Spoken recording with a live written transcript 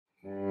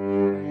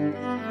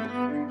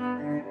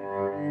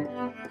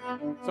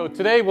So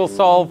today we'll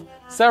solve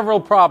several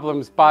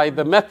problems by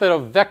the method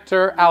of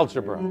vector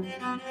algebra.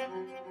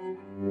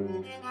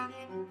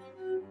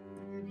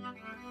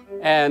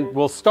 And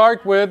we'll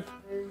start with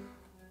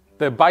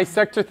the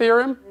bisector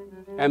theorem,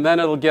 and then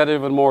it'll get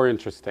even more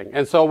interesting.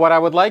 And so what I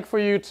would like for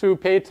you to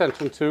pay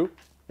attention to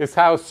is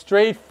how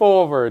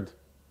straightforward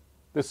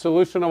the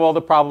solution of all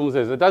the problems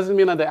is. It doesn't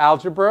mean that the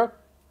algebra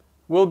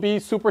will be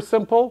super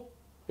simple.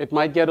 It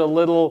might get a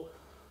little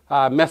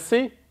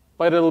messy,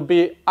 but it'll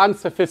be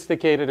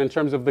unsophisticated in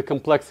terms of the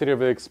complexity of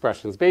the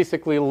expressions.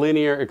 Basically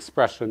linear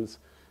expressions,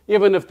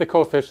 even if the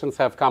coefficients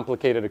have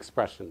complicated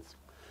expressions.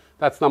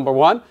 That's number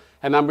one.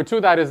 And number two,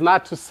 that is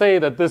not to say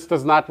that this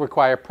does not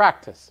require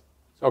practice.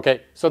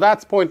 Okay, so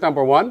that's point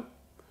number one.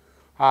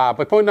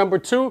 But point number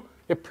two,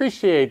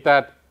 appreciate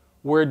that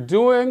we're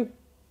doing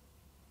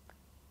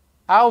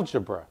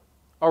algebra,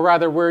 or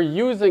rather we're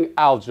using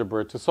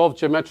algebra to solve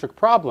geometric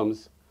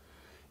problems,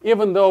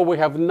 even though we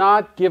have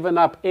not given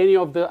up any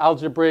of the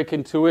algebraic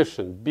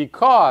intuition,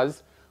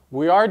 because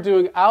we are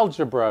doing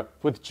algebra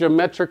with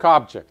geometric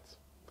objects.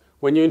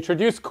 When you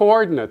introduce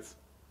coordinates,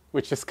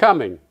 which is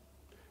coming,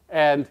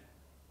 and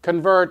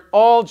convert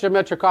all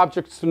geometric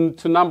objects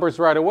to numbers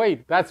right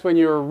away, that's when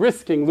you're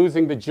risking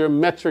losing the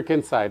geometric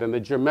insight and the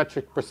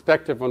geometric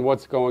perspective on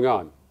what's going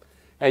on.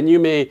 And you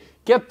may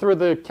get through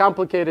the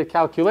complicated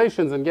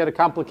calculations and get a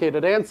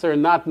complicated answer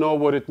and not know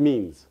what it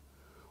means.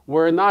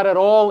 We're not at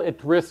all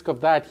at risk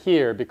of that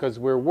here, because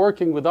we're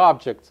working with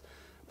objects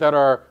that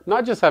are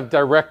not just have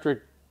direct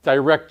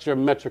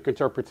geometric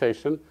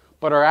interpretation,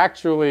 but are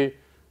actually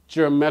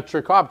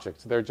geometric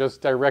objects. They're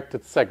just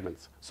directed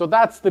segments. So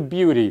that's the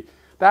beauty.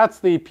 That's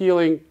the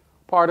appealing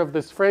part of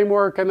this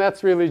framework, and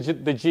that's really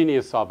the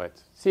genius of it.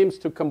 It seems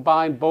to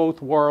combine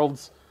both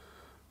worlds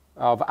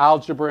of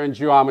algebra and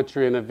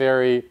geometry in a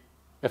very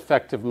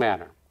effective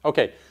manner.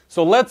 Okay,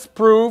 so let's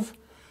prove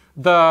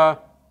the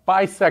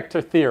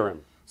bisector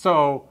theorem.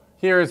 So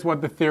here's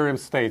what the theorem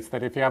states,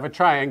 that if you have a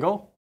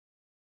triangle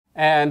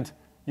and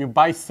you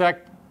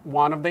bisect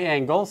one of the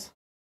angles,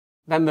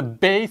 then the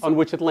base on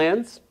which it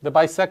lands, the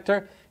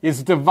bisector,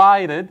 is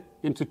divided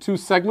into two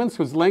segments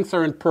whose lengths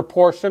are in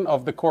proportion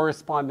of the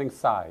corresponding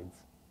sides.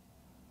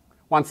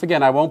 Once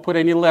again, I won't put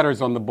any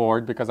letters on the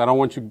board because I don't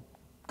want you to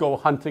go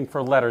hunting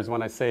for letters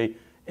when I say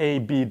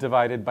AB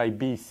divided by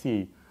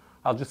BC.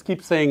 I'll just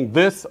keep saying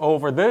this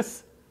over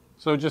this,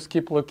 so just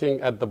keep looking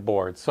at the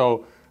board.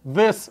 So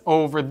this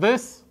over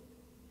this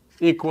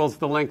equals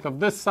the length of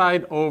this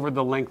side over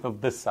the length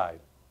of this side.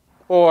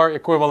 Or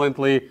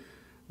equivalently,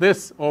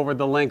 this over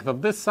the length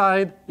of this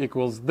side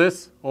equals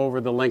this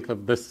over the length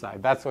of this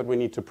side. That's what we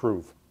need to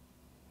prove.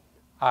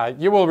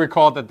 You will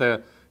recall that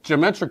the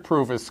geometric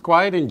proof is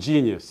quite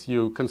ingenious.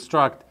 You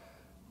construct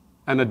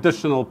an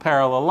additional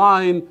parallel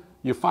line,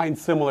 you find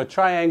similar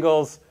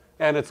triangles,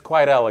 and it's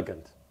quite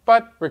elegant,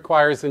 but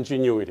requires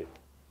ingenuity.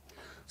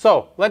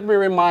 So let me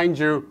remind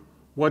you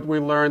what we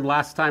learned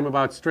last time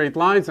about straight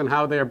lines and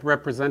how they are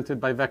represented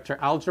by vector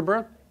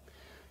algebra.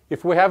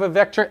 If we have a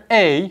vector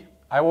A,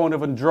 I won't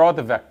even draw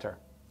the vector,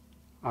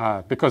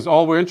 because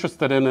all we're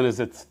interested in is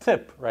its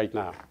tip right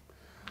now.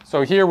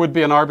 So here would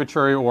be an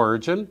arbitrary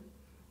origin,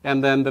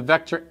 and then the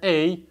vector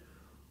A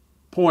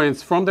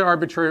points from the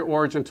arbitrary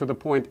origin to the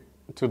point,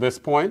 to this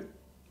point,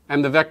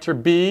 and the vector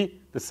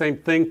B, the same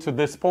thing, to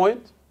this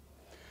point.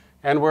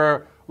 And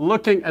we're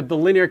looking at the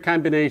linear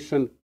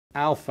combination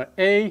alpha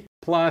A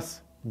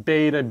plus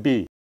beta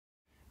B.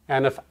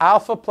 And if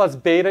alpha plus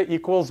beta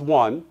equals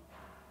 1,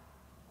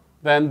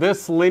 then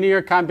this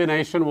linear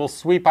combination will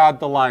sweep out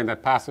the line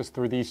that passes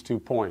through these 2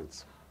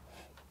 points.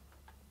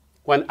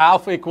 When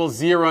alpha equals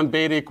 0 and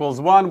beta equals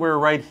 1, we're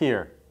right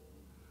here.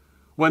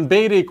 When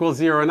beta equals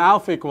 0 and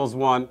alpha equals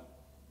 1,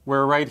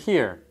 we're right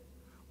here.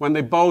 When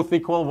they both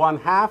equal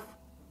 1/2,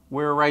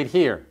 we're right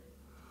here.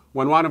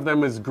 When one of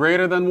them is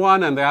greater than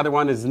 1 and the other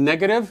one is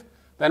negative,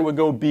 then we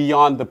go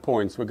beyond the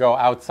points. We go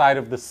outside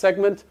of the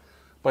segment,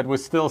 but we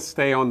still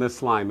stay on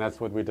this line. That's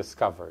what we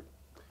discovered.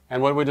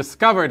 And what we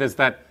discovered is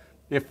that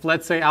if,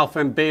 let's say, alpha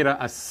and beta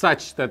are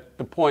such that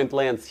the point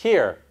lands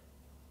here,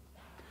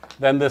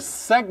 then this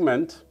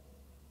segment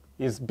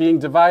is being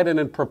divided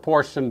in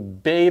proportion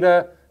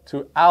beta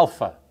to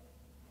alpha.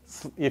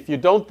 If you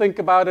don't think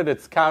about it,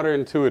 it's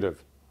counterintuitive.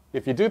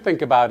 If you do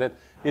think about it,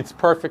 it's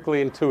perfectly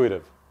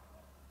intuitive.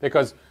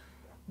 Because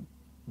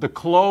the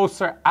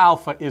closer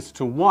alpha is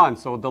to 1,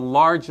 so the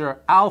larger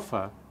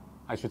alpha,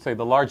 I should say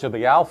the larger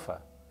the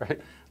alpha, right?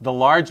 The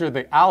larger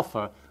the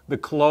alpha, the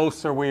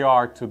closer we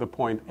are to the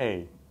point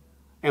A.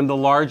 And the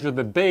larger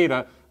the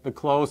beta, the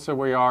closer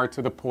we are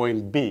to the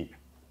point B.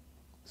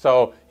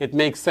 So it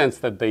makes sense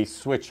that they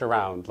switch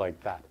around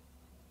like that.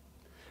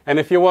 And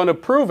if you want to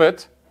prove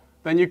it,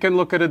 then you can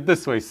look at it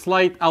this way,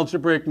 slight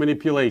algebraic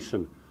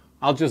manipulation.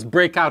 I'll just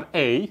break out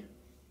A,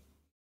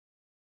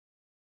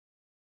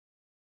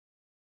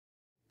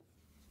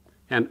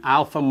 and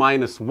alpha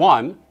minus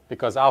 1,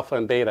 because alpha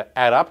and beta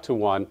add up to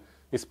 1,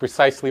 is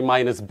precisely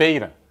minus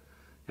beta.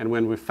 And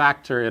when we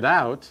factor it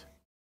out,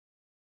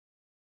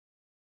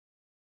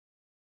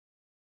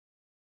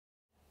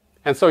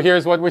 And so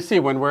here's what we see.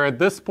 When we're at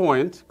this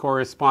point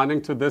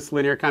corresponding to this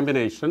linear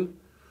combination,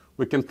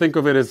 we can think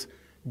of it as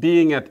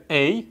being at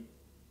A,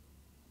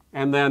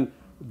 and then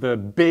the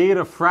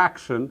beta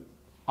fraction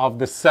of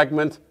the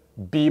segment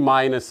B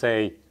minus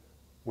A,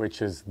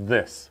 which is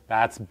this.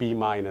 That's B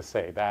minus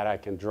A. That I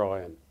can draw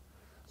in.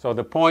 So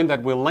the point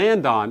that we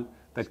land on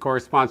that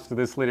corresponds to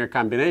this linear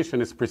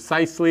combination is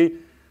precisely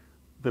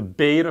the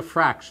beta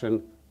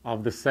fraction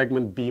of the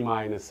segment B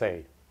minus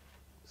A.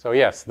 So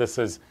yes, this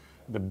is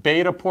the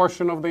beta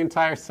portion of the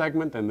entire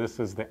segment, and this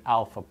is the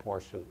alpha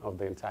portion of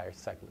the entire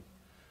segment.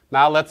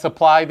 Now let's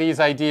apply these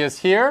ideas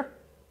here,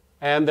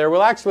 and there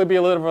will actually be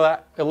a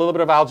little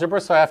bit of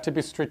algebra, so I have to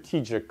be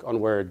strategic on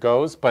where it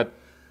goes, but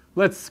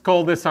let's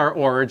call this our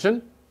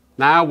origin.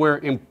 Now we're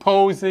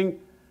imposing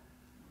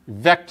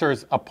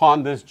vectors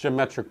upon this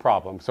geometric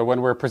problem. So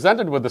when we're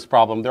presented with this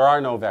problem, there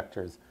are no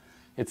vectors.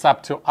 It's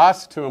up to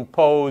us to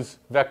impose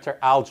vector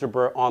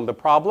algebra on the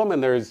problem,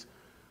 and there's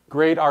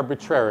great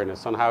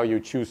arbitrariness on how you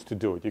choose to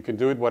do it. You can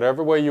do it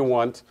whatever way you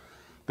want.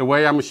 The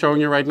way I'm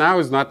showing you right now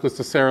is not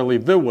necessarily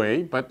the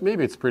way, but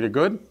maybe it's pretty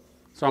good.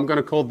 So I'm going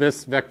to call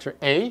this vector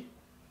A,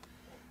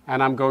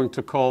 and I'm going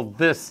to call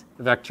this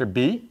vector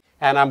B,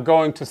 and I'm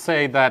going to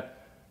say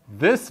that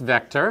this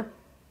vector,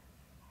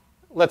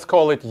 let's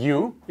call it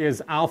U,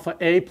 is alpha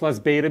A plus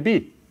beta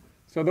B.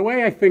 So the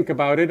way I think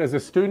about it as a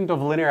student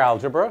of linear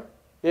algebra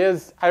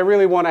is I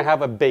really want to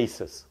have a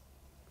basis.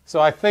 So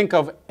I think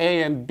of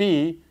A and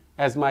B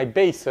as my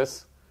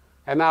basis,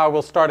 and now I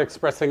will start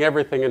expressing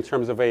everything in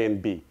terms of A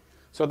and B.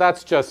 So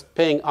that's just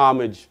paying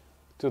homage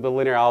to the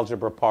linear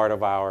algebra part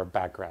of our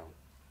background.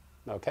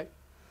 Okay?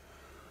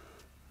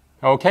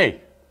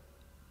 Okay.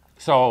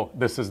 So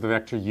this is the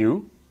vector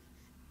U.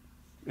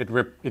 It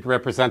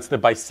represents the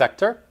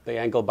bisector, the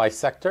angle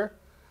bisector.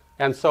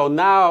 And so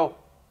now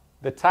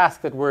the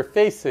task that we're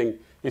facing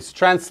is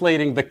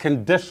translating the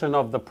condition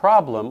of the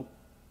problem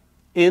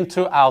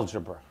into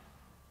algebra.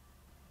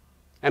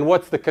 And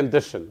what's the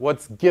condition?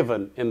 What's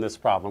given in this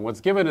problem?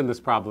 What's given in this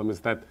problem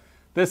is that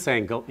this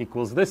angle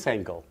equals this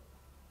angle.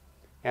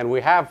 And we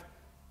have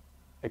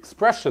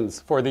expressions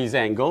for these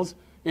angles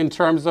in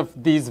terms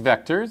of these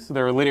vectors.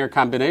 There are linear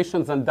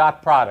combinations and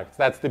dot products.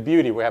 That's the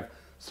beauty. We have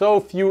so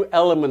few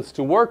elements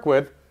to work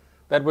with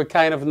that we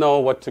kind of know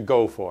what to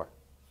go for.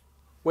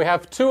 We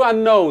have two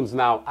unknowns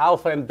now,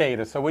 alpha and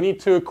beta, so we need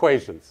two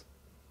equations.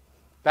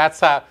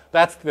 That's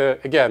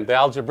again, the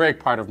algebraic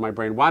part of my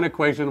brain. One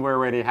equation we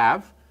already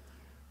have.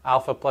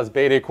 Alpha plus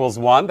beta equals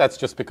 1. That's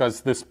just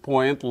because this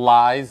point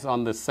lies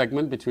on the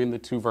segment between the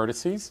two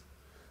vertices.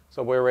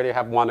 So we already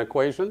have one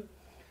equation.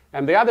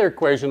 And the other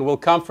equation will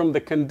come from the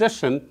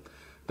condition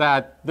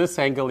that this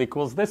angle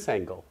equals this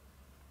angle.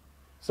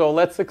 So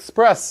let's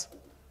express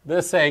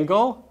this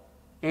angle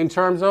in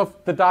terms of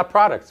the dot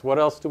products. What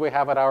else do we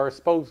have at our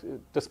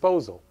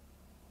disposal?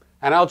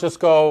 And I'll just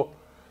go,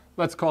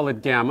 let's call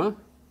it gamma.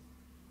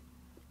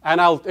 And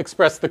I'll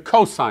express the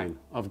cosine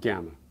of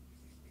gamma.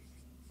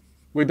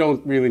 We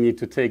don't really need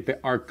to take the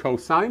arc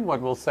cosine.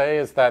 What we'll say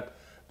is that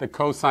the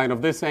cosine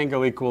of this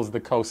angle equals the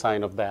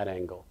cosine of that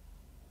angle.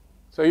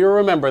 So you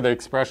remember the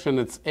expression.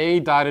 It's A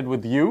dotted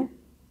with U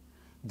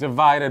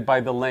divided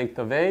by the length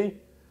of A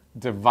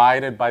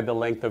divided by the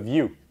length of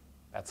U.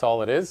 That's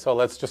all it is. So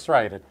let's just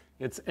write it.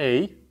 It's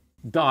A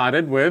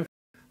dotted with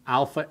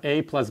alpha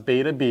A plus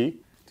beta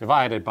B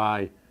divided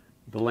by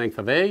the length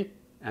of A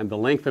and the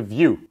length of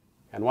U.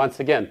 And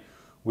once again,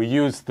 we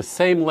use the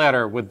same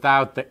letter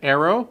without the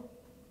arrow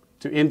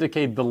to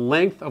indicate the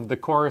length of the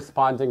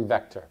corresponding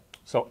vector.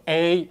 So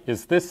A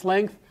is this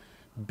length,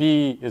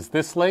 B is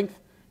this length,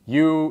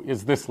 U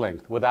is this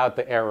length, without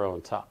the arrow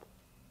on top.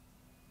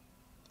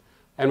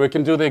 And we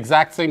can do the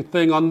exact same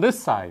thing on this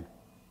side,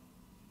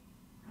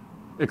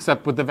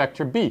 except with the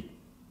vector B.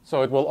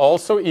 So it will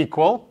also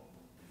equal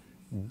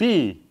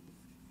B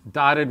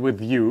dotted with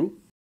U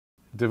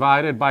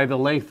divided by the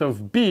length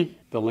of B,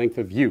 the length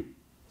of U.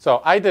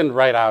 So I didn't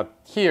write out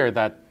here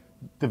that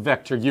the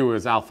vector U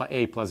is alpha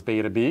A plus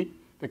beta B,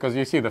 because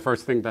you see the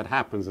first thing that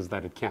happens is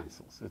that it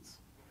cancels. It's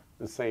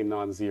the same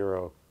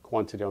non-zero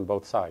quantity on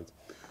both sides.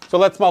 So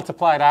let's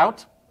multiply it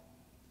out.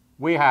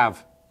 We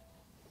have,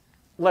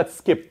 let's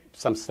skip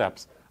some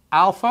steps.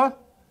 Alpha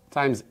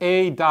times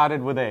A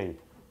dotted with A.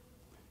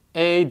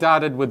 A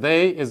dotted with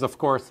A is, of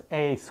course,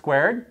 A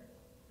squared.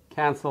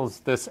 Cancels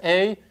this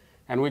A,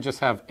 and we just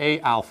have A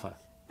alpha.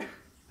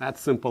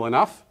 That's simple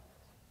enough.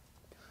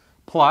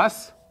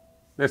 Plus,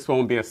 this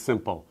won't be as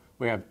simple.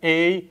 We have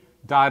A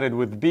dotted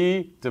with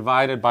B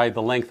divided by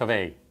the length of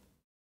A.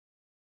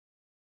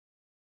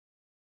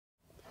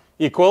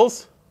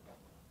 Equals.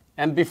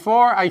 And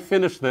before I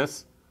finish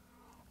this,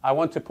 I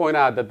want to point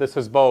out that this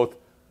is both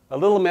a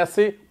little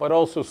messy, but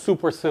also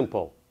super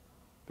simple.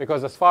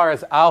 Because as far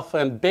as alpha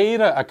and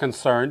beta are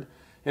concerned,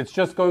 it's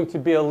just going to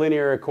be a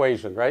linear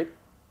equation, right?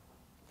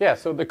 Yeah,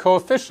 so the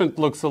coefficient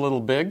looks a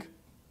little big.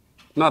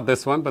 Not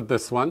this one, but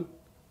this one.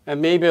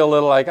 And maybe a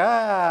little like,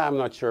 I'm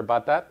not sure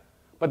about that.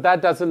 But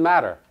that doesn't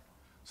matter.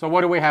 So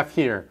what do we have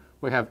here?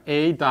 We have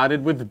A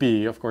dotted with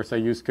B. Of course, I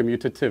use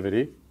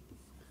commutativity.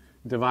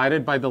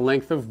 Divided by the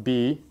length of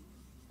B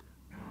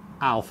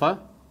alpha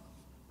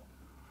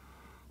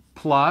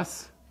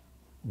plus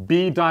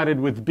b dotted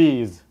with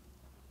b's,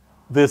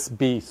 this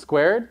b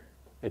squared.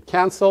 It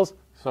cancels,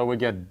 so we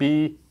get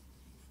b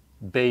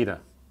beta.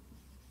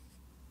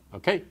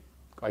 Okay,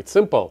 quite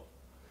simple.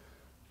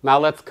 Now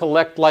let's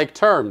collect like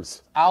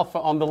terms. Alpha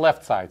on the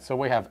left side, so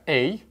we have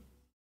a.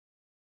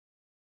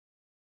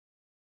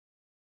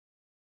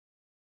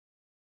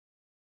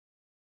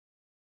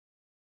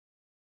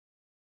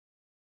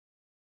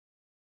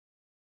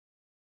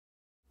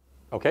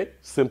 Okay,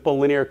 simple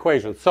linear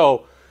equation.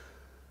 So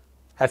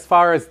as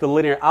far as the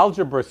linear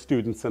algebra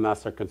students and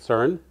us are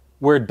concerned,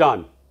 we're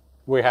done.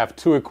 We have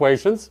two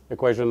equations,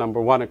 equation number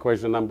 1,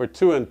 equation number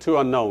 2, and two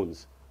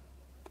unknowns.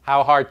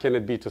 How hard can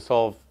it be to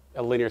solve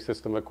a linear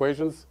system of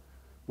equations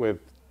with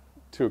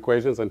two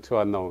equations and two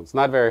unknowns?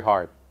 Not very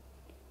hard.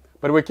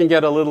 But we can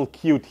get a little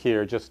cute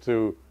here just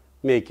to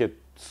make it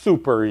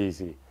super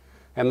easy.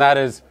 And that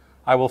is,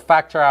 I will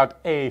factor out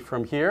a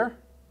from here,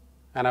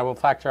 and I will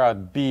factor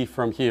out b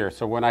from here.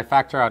 So when I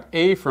factor out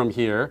a from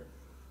here,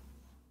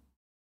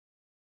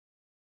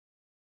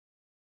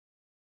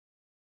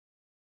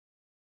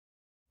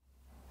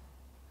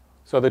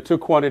 so the two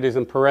quantities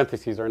in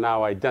parentheses are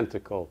now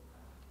identical,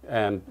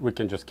 and we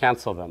can just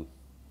cancel them.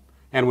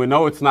 And we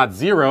know it's not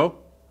 0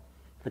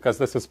 because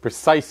this is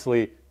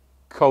precisely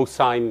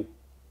cosine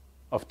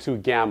of 2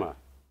 gamma.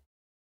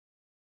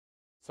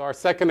 So our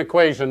second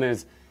equation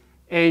is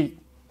a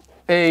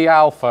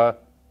alpha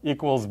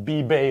equals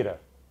b beta.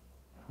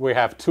 We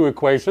have two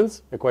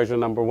equations, equation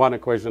number 1,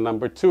 equation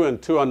number 2,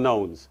 and two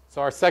unknowns.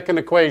 So our second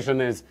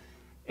equation is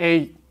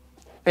a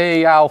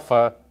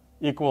alpha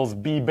equals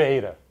b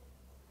beta.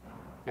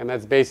 And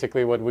that's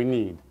basically what we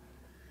need.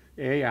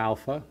 A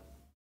alpha,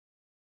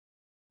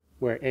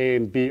 where a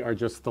and b are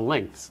just the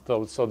lengths.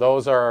 So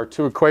those are our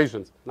two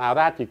equations. Now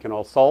that you can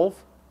all solve.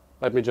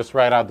 Let me just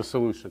write out the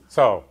solution.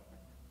 So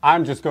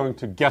I'm just going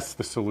to guess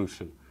the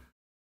solution.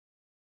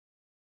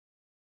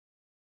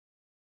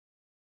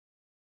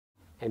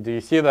 And do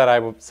you see that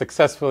I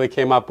successfully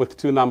came up with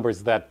two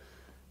numbers that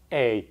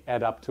a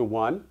add up to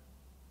 1?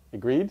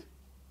 Agreed?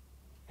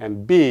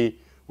 And b,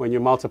 when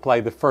you multiply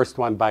the first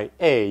one by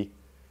a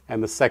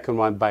and the second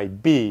one by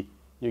b,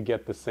 you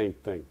get the same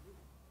thing.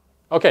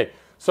 Okay,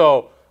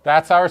 so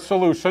that's our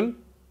solution.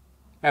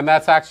 And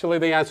that's actually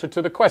the answer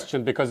to the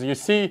question, because you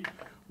see,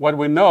 what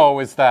we know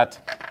is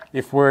that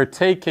if we're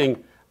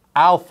taking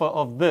alpha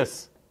of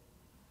this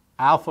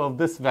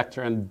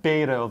vector and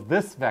beta of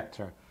this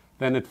vector,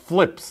 then it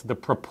flips. The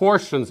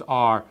proportions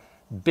are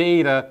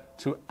beta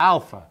to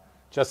alpha,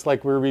 just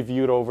like we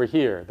reviewed over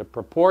here. The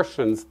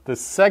proportions, the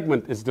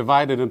segment is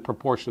divided in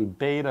proportion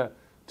beta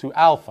to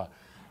alpha.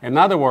 In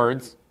other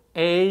words,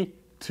 a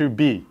to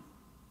b.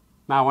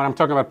 Now, when I'm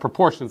talking about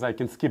proportions, I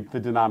can skip the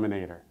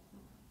denominator,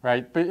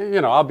 right? But,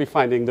 I'll be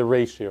finding the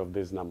ratio of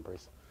these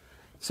numbers.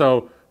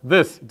 So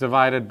this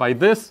divided by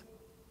this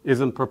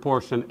is in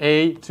proportion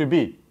a to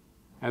b.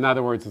 In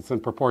other words, it's in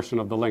proportion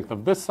of the length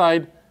of this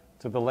side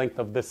to the length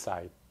of this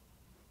side.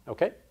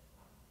 Okay?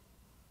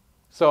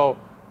 So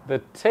the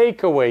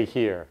takeaway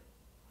here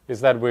is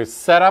that we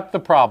set up the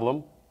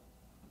problem,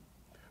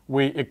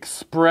 we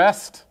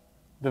expressed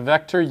the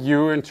vector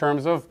u in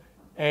terms of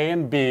a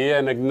and b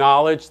and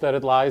acknowledged that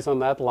it lies on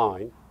that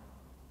line,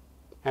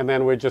 and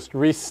then we just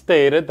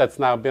restated, that's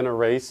now been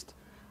erased,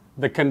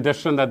 the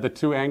condition that the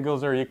two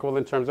angles are equal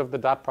in terms of the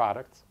dot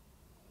products.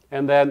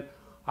 And then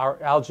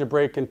our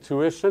algebraic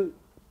intuition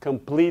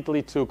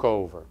completely took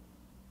over.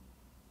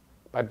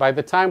 But by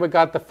the time we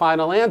got the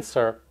final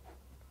answer,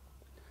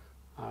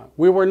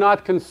 we were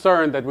not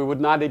concerned that we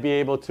would not be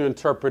able to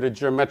interpret it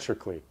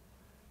geometrically,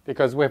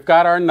 because we've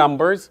got our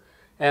numbers,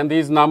 and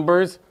these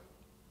numbers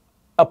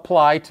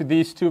apply to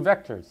these two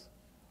vectors,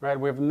 right?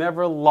 We've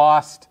never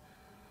lost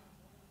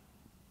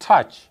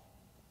touch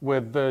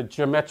with the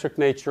geometric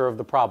nature of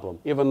the problem,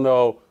 even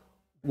though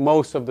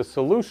most of the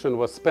solution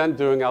was spent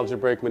doing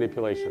algebraic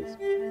manipulations.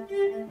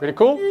 Pretty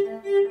cool?